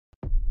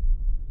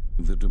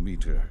The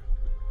Demeter,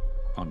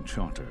 on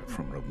charter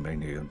from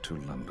Romania to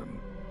London.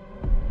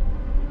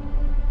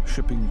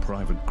 Shipping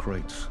private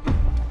crates.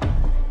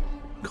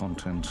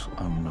 Contents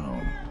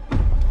unknown.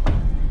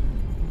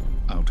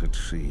 Out at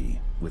sea,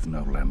 with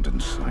no land in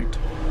sight.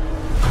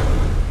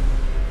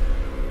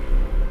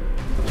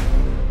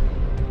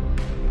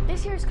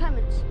 This here is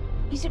Clemens.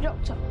 He's a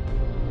doctor.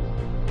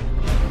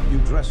 You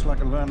dress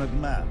like a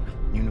learned man.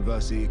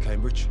 University of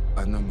Cambridge.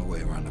 I know my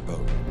way around the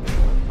boat.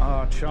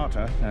 Our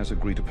charter has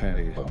agreed to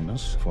pay a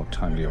bonus for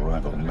timely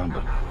arrival in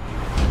London.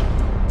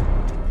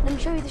 Let me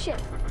show you the ship.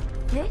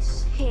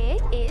 This here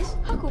is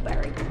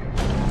Huckleberry.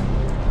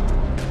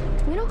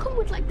 We don't come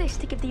with like this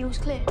to give the ewes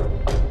clear.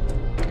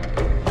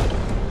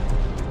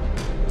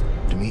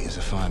 Demeter's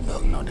a fine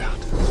boat, no doubt.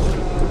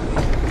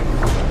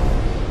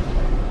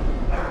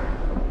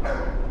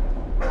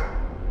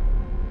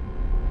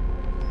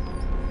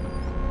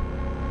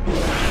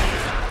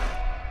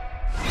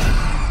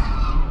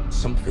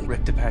 Something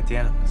ripped apart the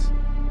animals.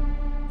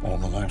 All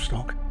the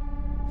livestock?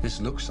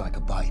 This looks like a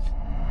bite.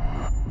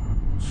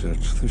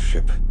 Search the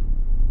ship.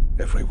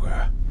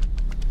 Everywhere.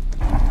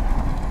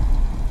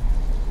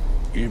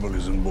 Evil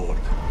is on board.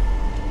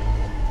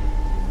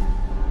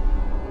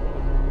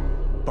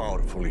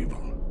 Powerful evil.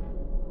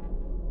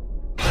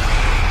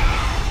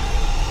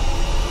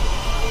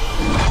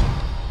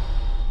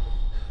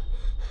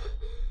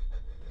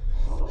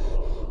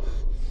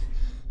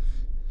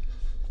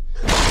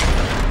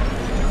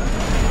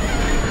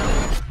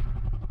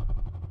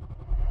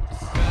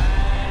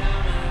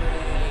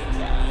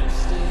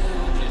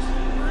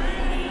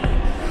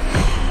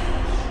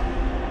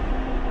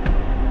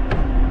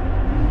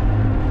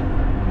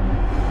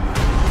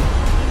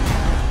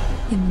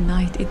 In the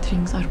night, it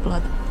drinks our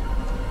blood.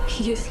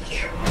 He is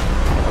here.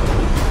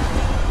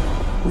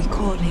 We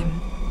call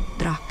him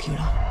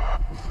Dracula.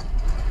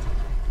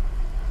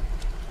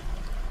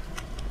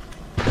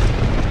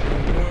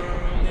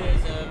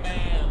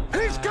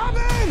 He's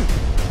coming!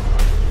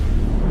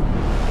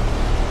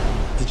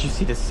 Did you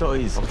see the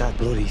size of that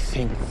bloody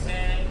thing?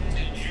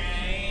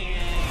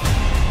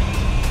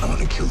 I want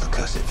to kill the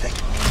cursed thing.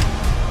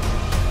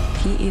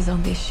 He is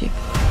on this ship,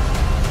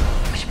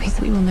 which means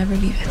we will never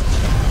leave it.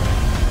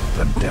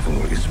 The devil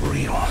is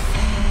real.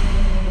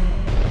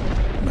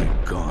 May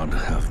God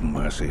have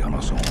mercy on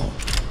us all.